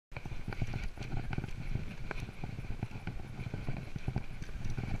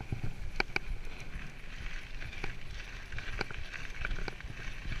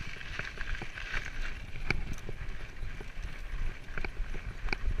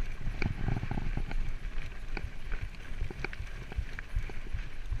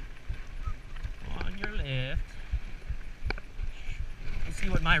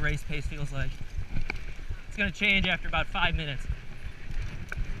my race pace feels like. It's going to change after about 5 minutes.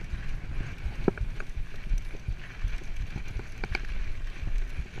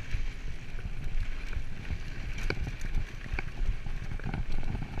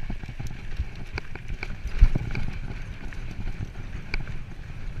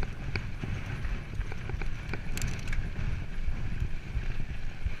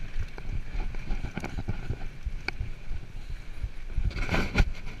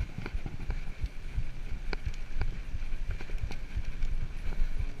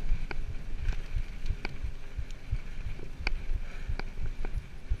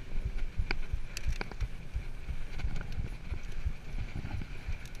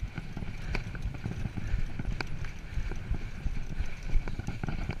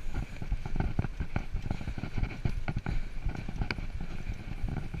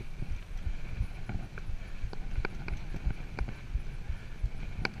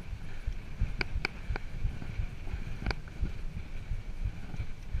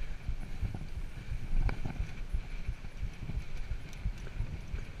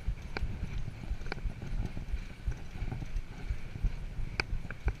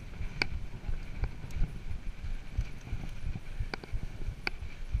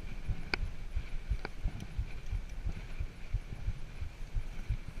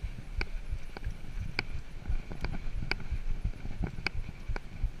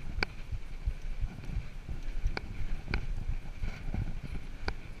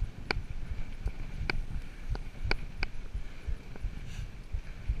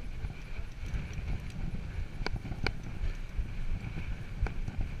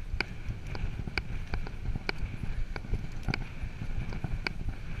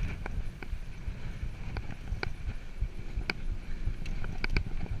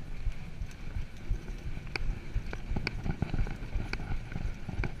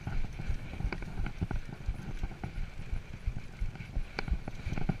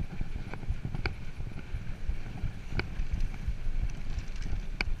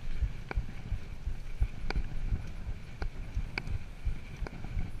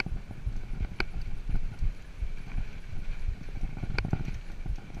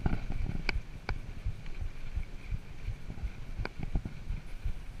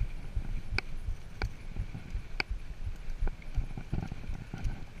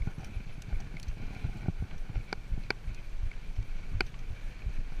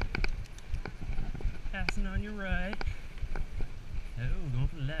 Passing on your right. Oh, going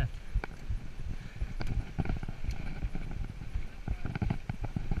for the left.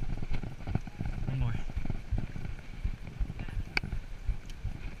 One more.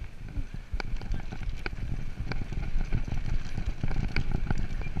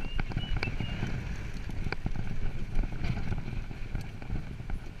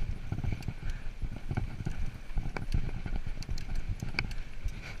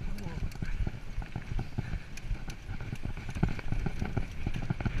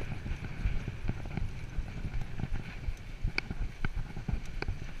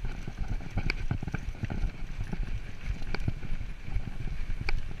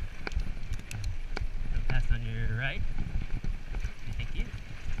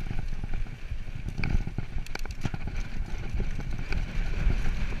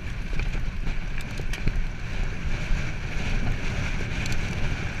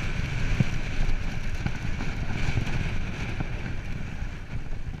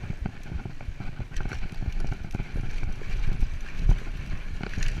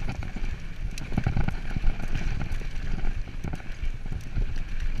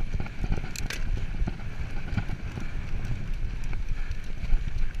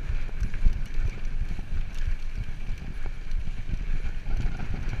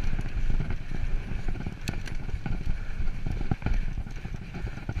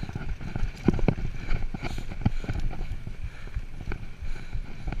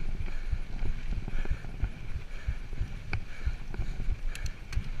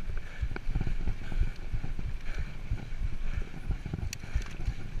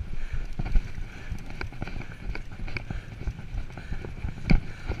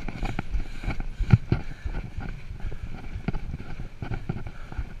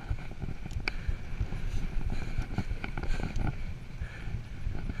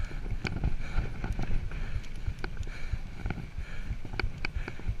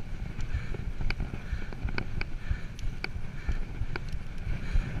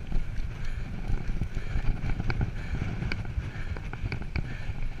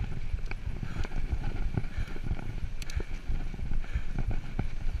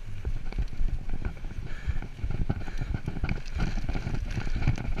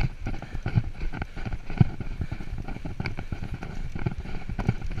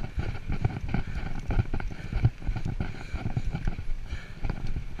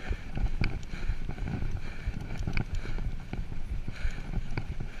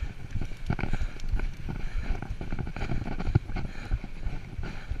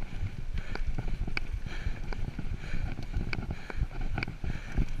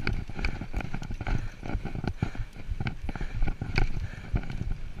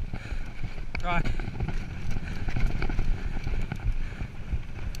 rock.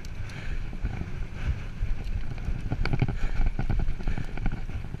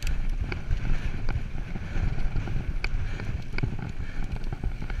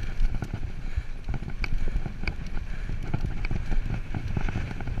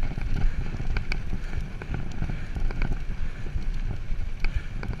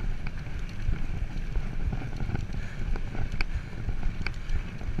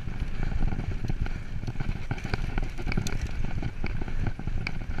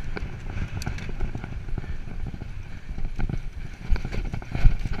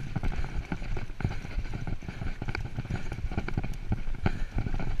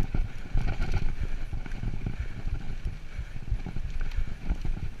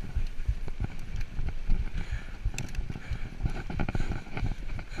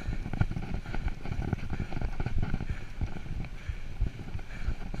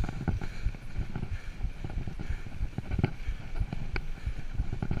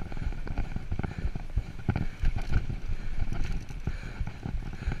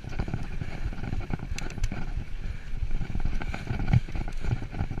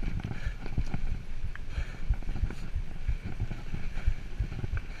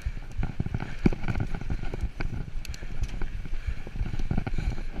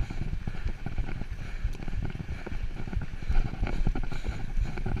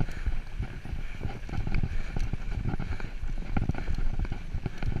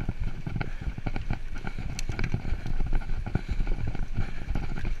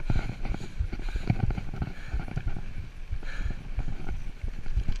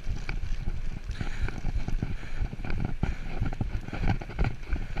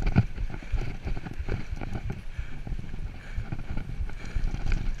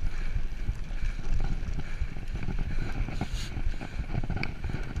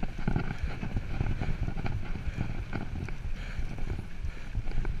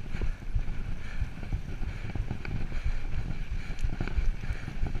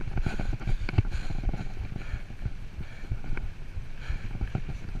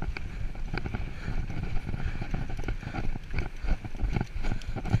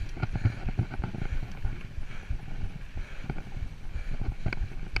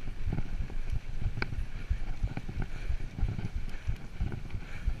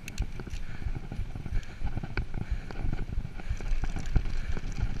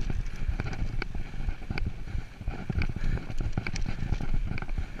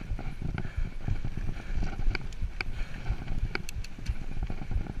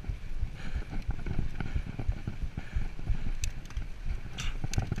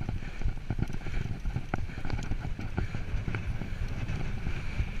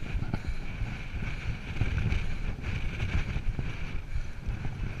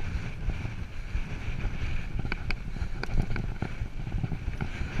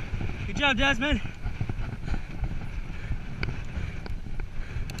 Good job, Desmond.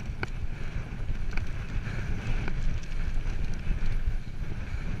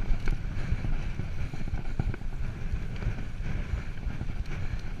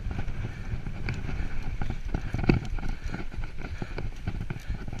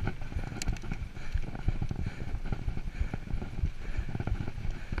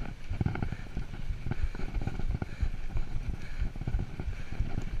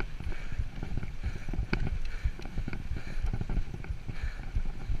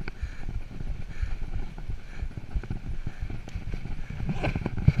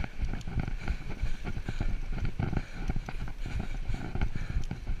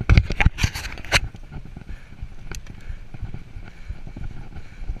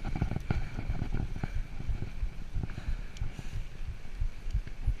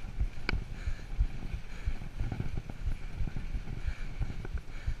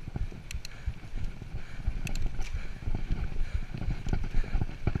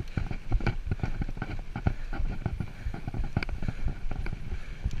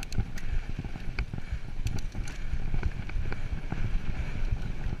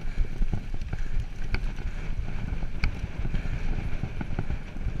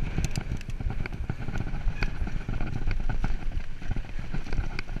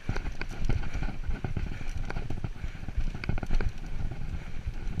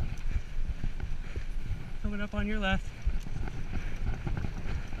 Coming up on your left.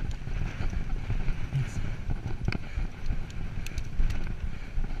 Thanks.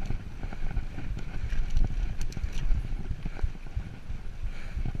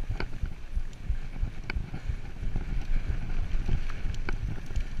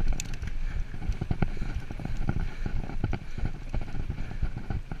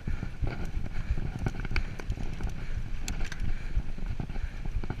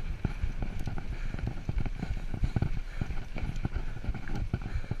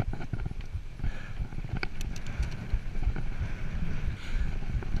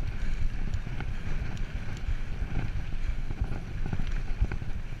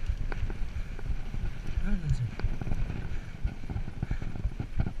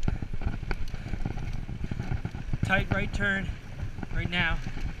 tight right turn right now.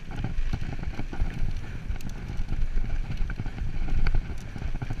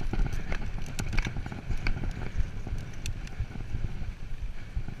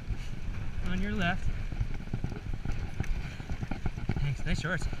 On your left. Thanks, nice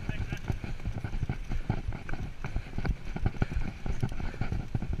shorts.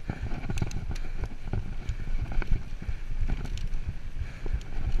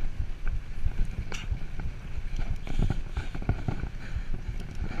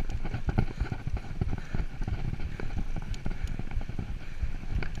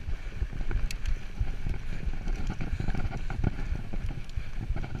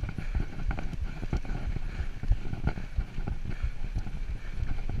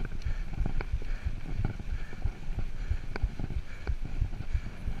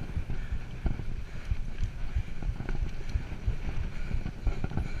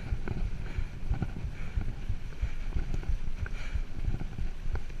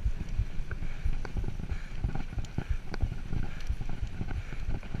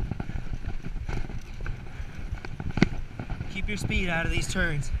 Keep your speed out of these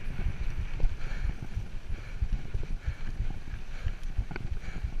turns.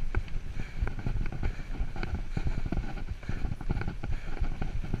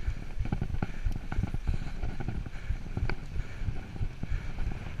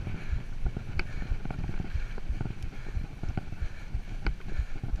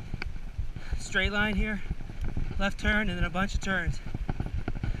 Straight line here, left turn, and then a bunch of turns.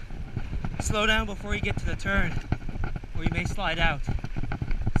 Slow down before you get to the turn, or you may slide out.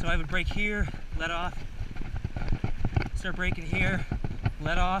 So I would brake here, let off, start braking here,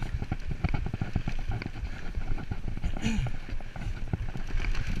 let off.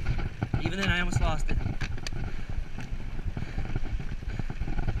 Even then I almost lost it.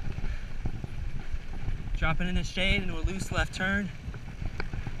 Dropping in the shade into a loose left turn.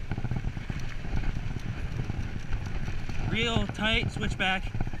 Real tight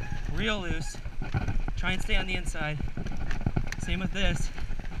switchback, real loose. Try and stay on the inside. Same with this,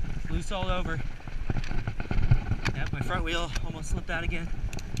 loose all over. Yep, my front wheel almost slipped out again.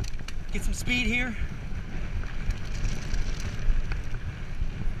 Get some speed here.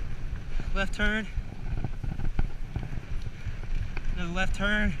 Left turn. Another left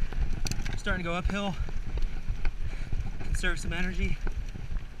turn. Starting to go uphill. Conserve some energy.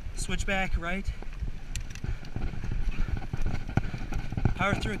 Switch back right.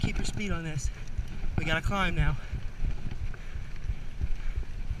 Power through and keep your speed on this. We gotta climb now.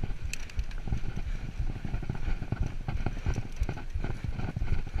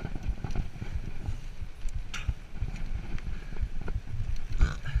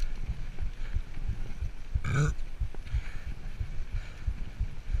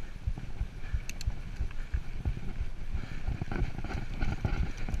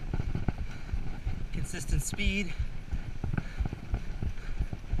 Consistent speed.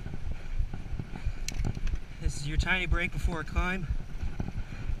 This is your tiny break before a climb.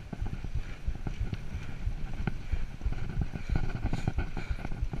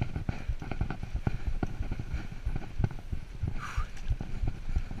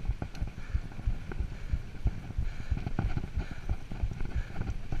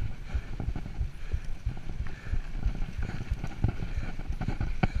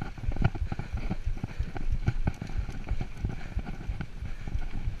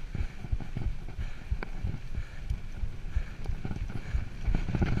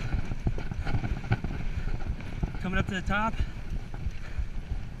 Coming up to the top.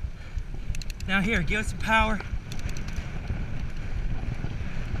 Now here, give it some power.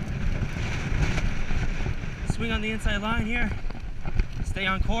 Swing on the inside line here. Stay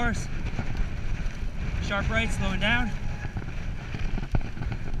on course. Sharp right, slowing down.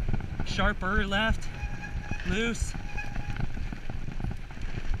 Sharper left, loose.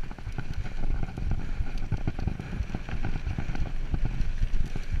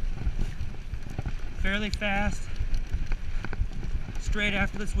 Fairly fast. Straight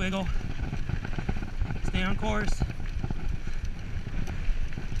after this wiggle. Stay on course.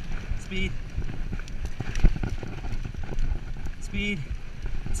 Speed. Speed.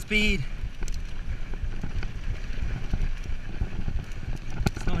 Speed.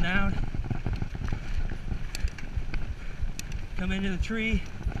 Slowing down. Come into the tree.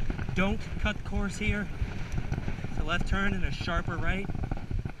 Don't cut the course here. It's a left turn and a sharper right.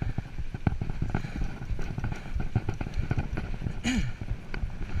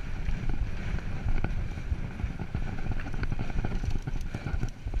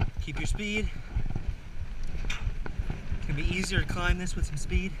 Keep your speed. It's going to be easier to climb this with some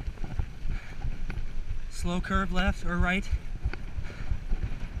speed. Slow curve left or right.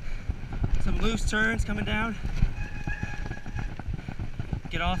 Some loose turns coming down.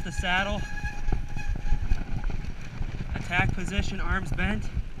 Get off the saddle. Attack position, arms bent.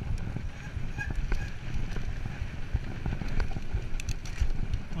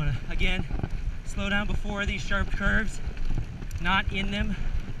 Want to, again, slow down before these sharp curves. Not in them.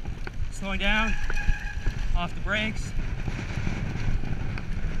 Slowing down. Off the brakes.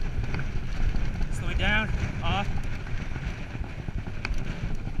 Slowing down. Off.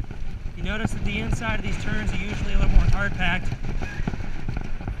 You notice that the inside of these turns are usually a little more hard packed.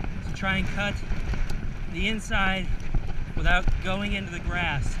 So try and cut the inside without going into the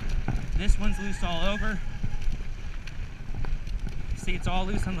grass. This one's loose all over. See, it's all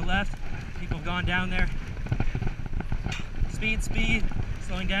loose on the left. People have gone down there. Speed, speed,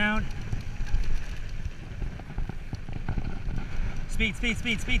 slowing down. Speed, speed,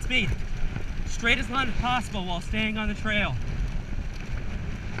 speed, speed, speed. Straightest line as possible while staying on the trail.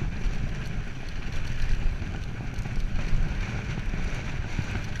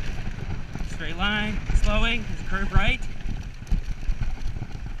 Straight line, slowing, there's a curve right.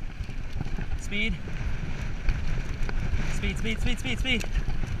 Speed. Speed, speed, speed, speed, speed.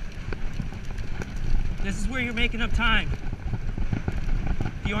 This is where you're making up time.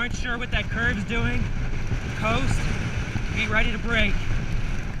 If you aren't sure what that curve is doing, coast, be ready to brake.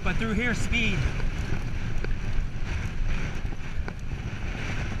 But through here, speed.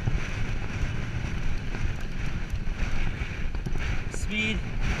 Speed.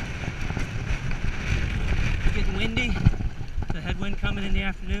 It's getting windy. The headwind coming in the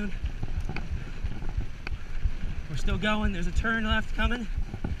afternoon. We're still going. There's a turn left coming,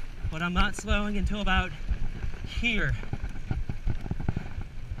 but I'm not slowing until about here.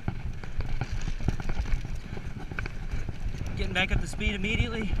 Getting back up to speed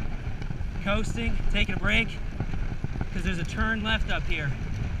immediately. Coasting, taking a break, because there's a turn left up here.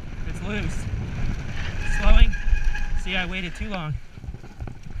 It's loose. Slowing. See, I waited too long.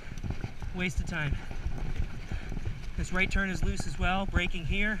 Wasted time. This right turn is loose as well. Braking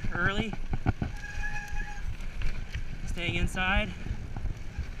here early. Staying inside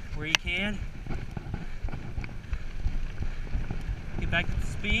where you can. Get back to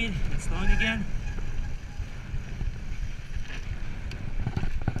speed and slowing again.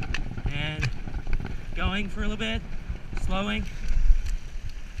 And going for a little bit, slowing.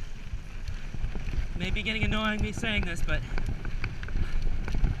 Maybe getting annoying me saying this, but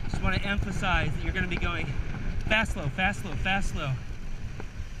just want to emphasize that you're going to be going fast, slow, fast, slow, fast, slow.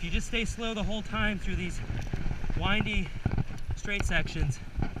 If you just stay slow the whole time through these windy straight sections,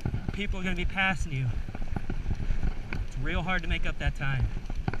 people are going to be passing you. It's real hard to make up that time.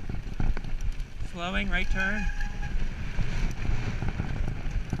 Slowing, right turn.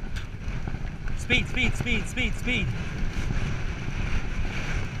 Speed, speed, speed, speed, speed.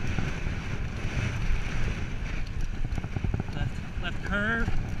 Left curve.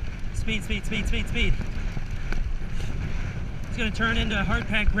 Speed, speed, speed, speed, speed. It's going to turn into hard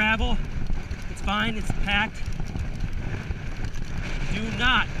packed gravel. It's fine, it's packed. Do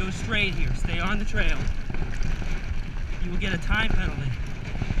not go straight here. Stay on the trail. You will get a time penalty.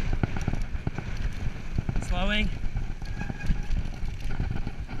 Slowing.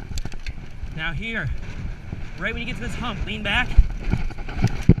 Now here, right when you get to this hump, lean back.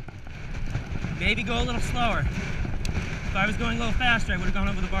 Maybe go a little slower. If I was going a little faster, I would have gone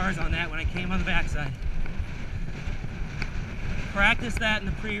over the bars on that when I came on the backside. Practice that in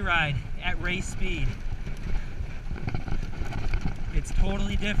the pre-ride at race speed. It's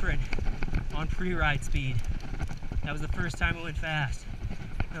totally different on pre-ride speed. That was the first time it went fast.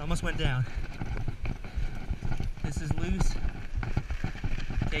 It almost went down. This is loose.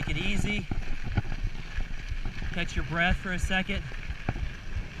 Take it easy. Catch your breath for a second.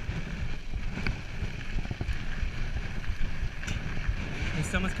 If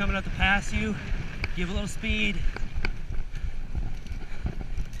someone's coming up to pass you, give a little speed.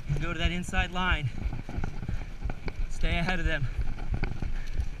 And go to that inside line. Stay ahead of them.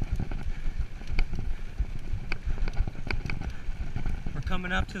 We're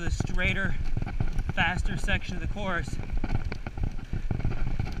coming up to the straighter, faster section of the course,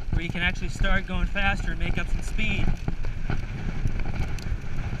 where you can actually start going faster and make up some speed.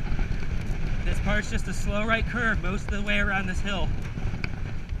 This part's just a slow right curve most of the way around this hill.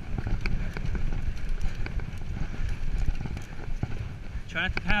 Try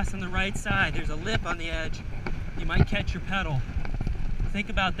not to pass on the right side. There's a lip on the edge. You might catch your pedal. Think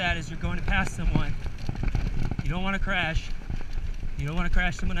about that as you're going to pass someone. You don't want to crash. You don't want to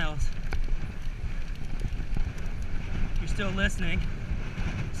crash someone else. If you're still listening,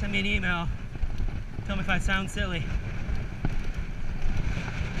 send me an email. Tell me if I sound silly.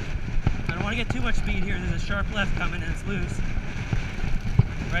 I don't want to get too much speed here. There's a sharp left coming and it's loose.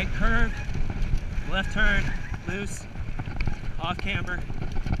 Right curve, left turn, loose, off camber,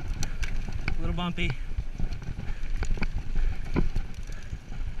 a little bumpy.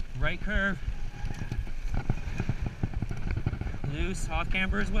 Right curve, loose, off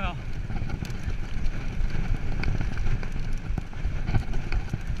camber as well.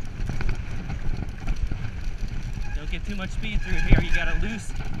 Don't get too much speed through here. You got a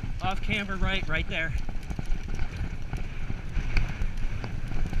loose, off camber right there.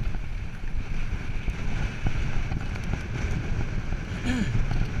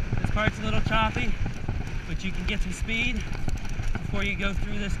 This part's a little choppy, but you can get some speed before you go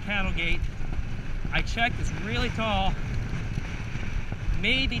through this cattle gate. I checked, it's really tall.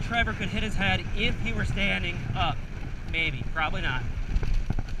 Maybe Trevor could hit his head if he were standing up. Maybe, probably not.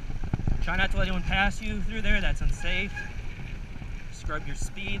 Try not to let anyone pass you through there, that's unsafe. Scrub your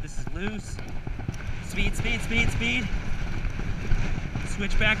speed, this is loose. Speed, speed, speed, speed.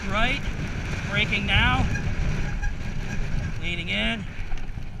 Switch back right, braking now. Leaning in.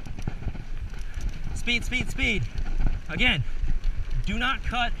 Speed, speed, speed. Again, do not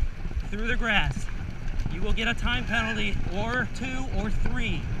cut through the grass. You will get a time penalty or 2 or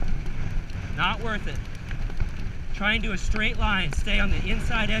 3. Not worth it. Try and do a straight line. Stay on the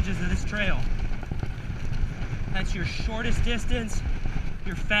inside edges of this trail. That's your shortest distance,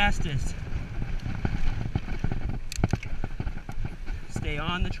 your fastest. Stay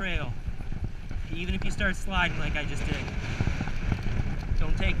on the trail. Even if you start sliding like I just did.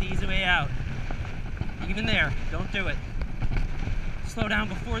 Don't take the easy way out. Even there, don't do it. Slow down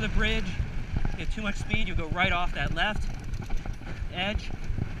before the bridge. Get too much speed, you'll go right off that left edge.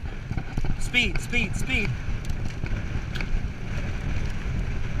 Speed, speed, speed.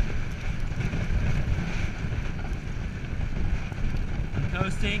 I'm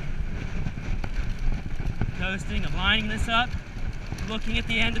coasting. Coasting, I'm lining this up. Looking at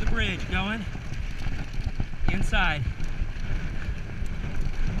the end of the bridge, going inside.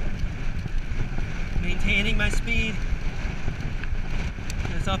 Maintaining my speed.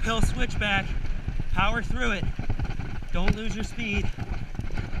 This uphill switchback, power through it. Don't lose your speed.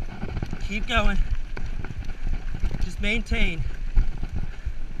 Keep going. Just maintain.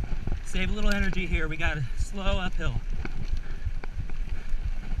 Save a little energy here. We got a slow uphill.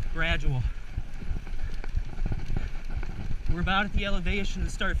 Gradual. We're about at the elevation of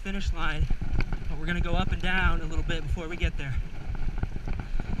the start-finish line, but we're going to go up and down a little bit before we get there.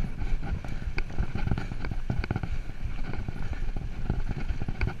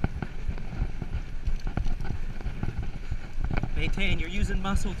 Maintain, you're using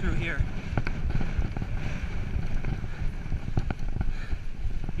muscle through here.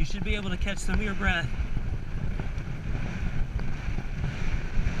 You should be able to catch some of your breath.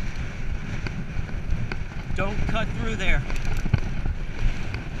 Don't cut through there.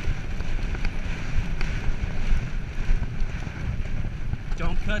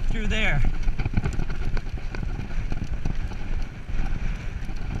 Don't cut through there.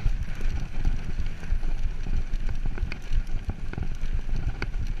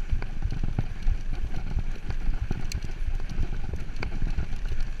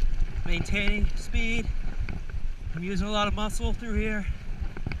 Maintaining speed. I'm using a lot of muscle through here.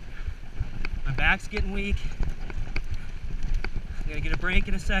 My back's getting weak. I'm gonna get a break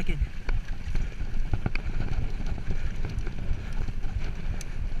in a second.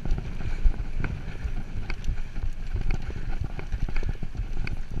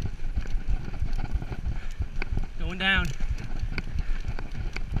 Going down.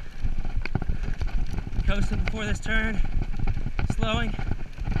 Coasting before this turn. Slowing.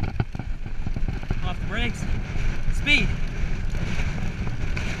 Off the brakes. Speed.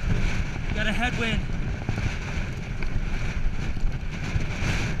 Got a headwind.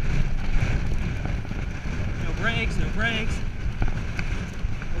 No brakes, no brakes.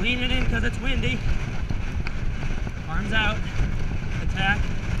 Leaning in because it's windy. Arms out. Attack.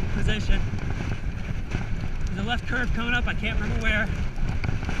 Position. There's a left curve coming up. I can't remember where.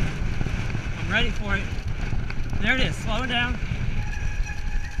 I'm ready for it. There it is. Slowing down.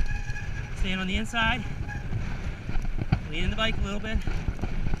 Staying on the inside. Leaning the bike a little bit.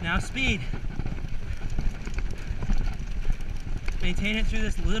 Now speed. Maintain it through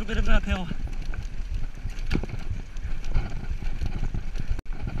this little bit of an uphill.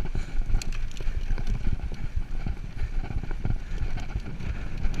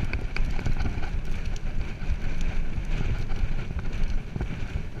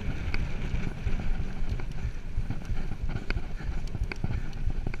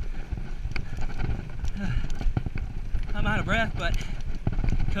 breath, but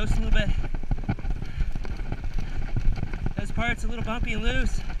coast a little bit. This part's a little bumpy and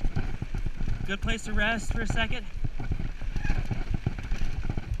loose. Good place to rest for a second.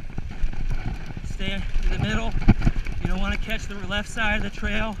 Stay in the middle. You don't want to catch the left side of the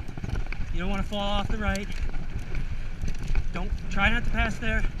trail. You don't want to fall off the right. Try not to pass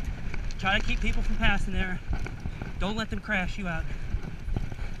there. Try to keep people from passing there. Don't let them crash you out.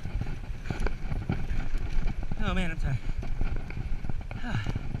 Oh man, I'm tired.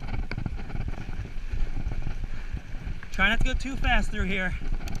 Try not to go too fast through here.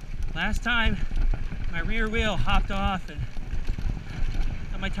 Last time, my rear wheel hopped off and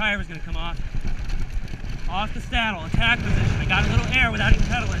thought my tire was gonna come off. Off the saddle, attack position. I got a little air without even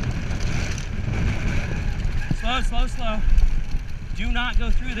pedaling. Slow, slow, slow. Do not go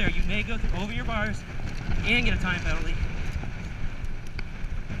through there. You may go over your bars and get a time penalty.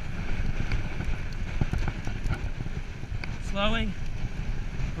 Slowing.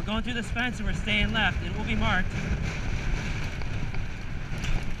 We're going through this fence and we're staying left. It will be marked.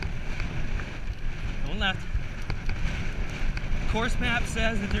 Going left. Course map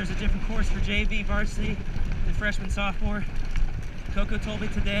says that there's a different course for JV, varsity, and freshman, sophomore. Coco told me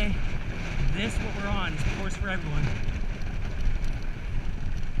today, this what we're on is the course for everyone.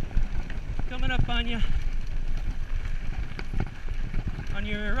 Coming up on you. On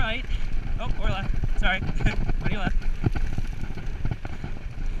your right. Oh, or left. Sorry. On your left.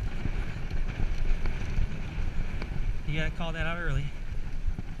 You gotta call that out early.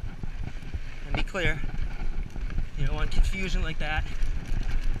 And be clear. You don't want confusion like that.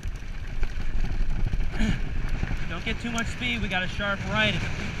 Don't get too much speed. We got a sharp right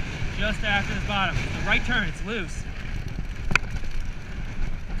just after this bottom. The right turn, it's loose.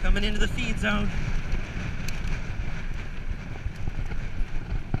 Coming into the feed zone.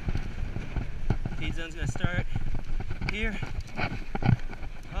 Feed zone's gonna start here.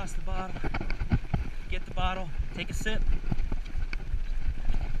 Toss the bottle. Get the bottle. Take a sip.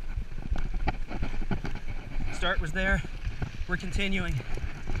 Start was there. We're continuing.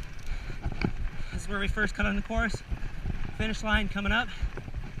 This is where we first cut on the course. Finish line coming up.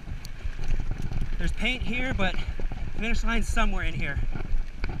 There's paint here, but finish line's somewhere in here.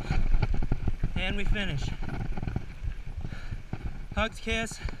 And we finish. Hugs,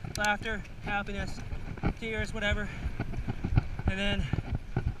 kiss, laughter, happiness, tears, whatever. And then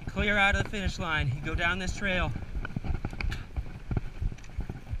you clear out of the finish line. You go down this trail.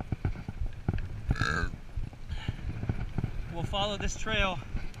 We'll follow this trail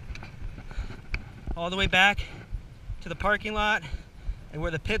all the way back to the parking lot and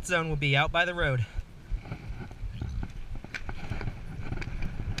where the pit zone will be out by the road.